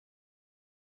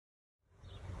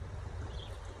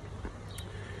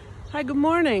Hi, good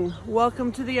morning.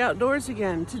 Welcome to the outdoors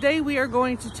again. Today we are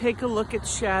going to take a look at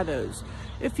shadows.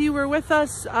 If you were with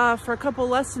us for a couple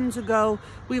lessons ago,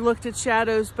 we looked at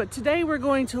shadows, but today we're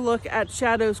going to look at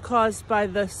shadows caused by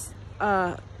the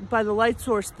light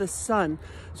source, the sun.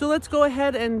 So let's go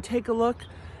ahead and take a look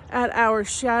at our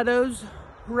shadows.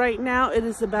 Right now it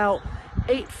is about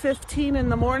 8:15 in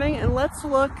the morning, and let's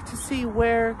look to see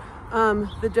where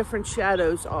the different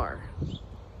shadows are.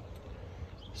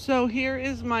 So here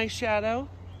is my shadow.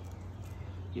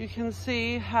 You can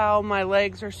see how my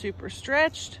legs are super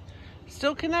stretched,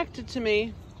 still connected to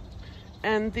me,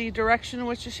 and the direction in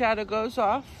which the shadow goes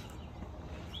off.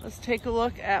 Let's take a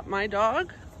look at my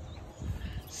dog.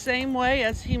 Same way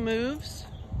as he moves,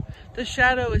 the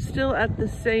shadow is still at the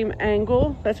same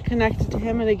angle that's connected to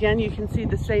him, and again you can see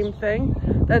the same thing,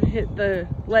 that the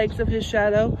legs of his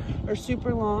shadow are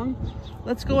super long.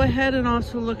 Let's go ahead and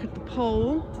also look at the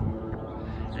pole.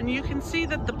 And you can see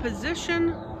that the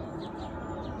position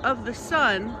of the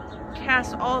sun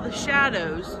casts all the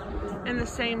shadows in the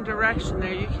same direction.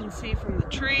 There you can see from the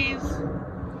trees.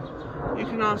 You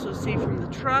can also see from the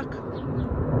truck.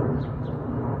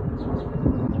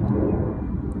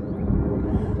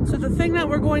 So the thing that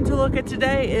we're going to look at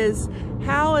today is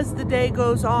how, as the day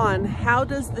goes on, how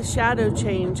does the shadow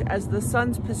change as the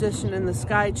sun's position in the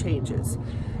sky changes?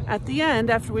 At the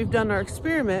end, after we've done our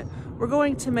experiment, we're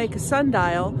going to make a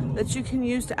sundial that you can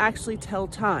use to actually tell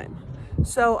time.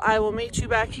 So I will meet you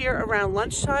back here around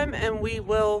lunchtime and we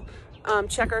will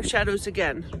check our shadows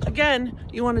again. Again,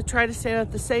 you want to try to stand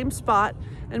at the same spot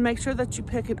and make sure that you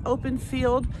pick an open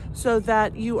field so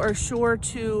that you are sure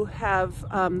to have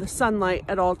the sunlight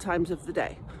at all times of the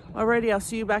day. Alrighty, I'll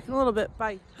see you back in a little bit.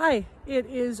 Bye. Hi, it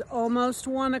is almost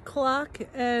 1 o'clock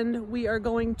and we are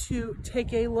going to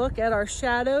take a look at our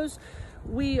shadows.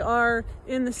 We are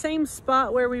in the same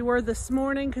spot where we were this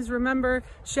morning, because remember,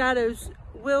 shadows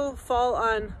will fall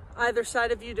on either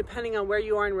side of you depending on where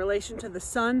you are in relation to the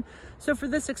sun. So for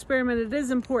this experiment, it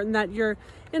is important that you're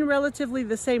in relatively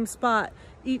the same spot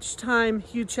each time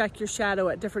you check your shadow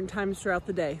at different times throughout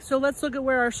the day. So let's look at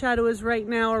where our shadow is right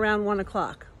now around 1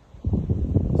 o'clock.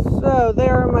 So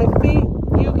there are my feet.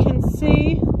 You can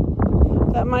see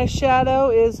that my shadow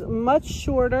is much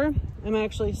shorter. I'm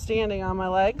actually standing on my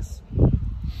legs,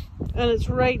 and it's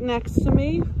right next to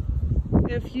me.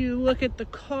 If you look at the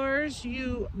cars,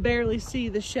 you barely see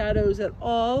the shadows at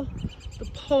all. The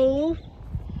pole,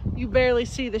 you barely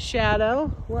see the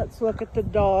shadow. Let's look at the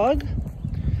dog.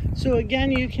 So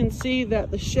again, you can see that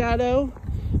the shadow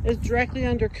is directly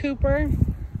under Cooper.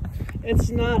 It's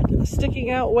not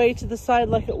sticking out way to the side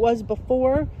like it was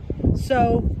before.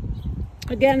 So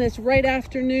again, it's right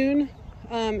afternoon.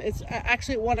 It's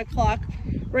actually at 1 o'clock.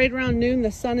 Right around noon,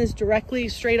 the sun is directly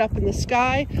straight up in the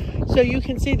sky. So you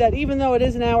can see that even though it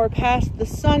is an hour past, the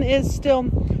sun is still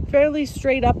fairly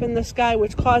straight up in the sky,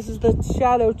 which causes the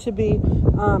shadow to be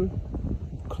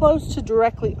close to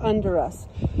directly under us.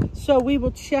 So we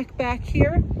will check back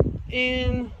here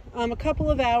in a couple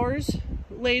of hours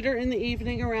later in the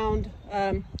evening around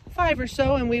 5 or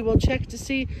so, and we will check to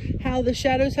see how the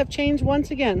shadows have changed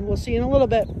once again. We'll see you in a little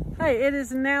bit. Hi, it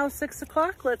is now 6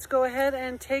 o'clock. Let's go ahead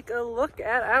and take a look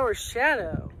at our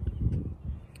shadow.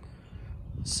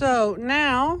 So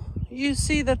now you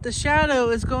see that the shadow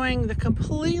is going the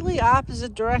completely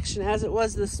opposite direction as it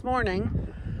was this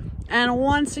morning. And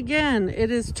once again,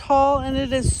 it is tall and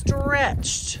it is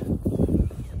stretched.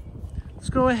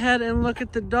 Let's go ahead and look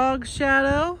at the dog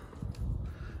shadow.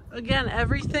 Again,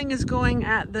 everything is going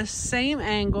at the same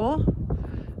angle.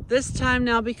 This time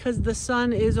now, because the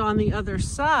sun is on the other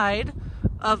side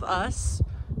of us,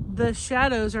 the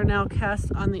shadows are now cast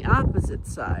on the opposite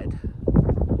side.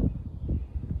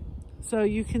 So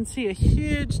you can see a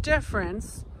huge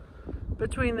difference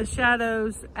between the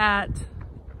shadows at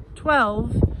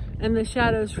 12 and the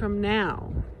shadows from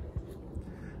now.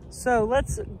 So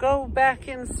let's go back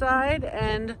inside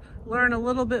and learn a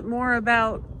little bit more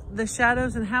about the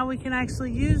shadows and how we can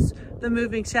actually use the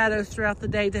moving shadows throughout the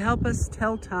day to help us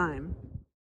tell time.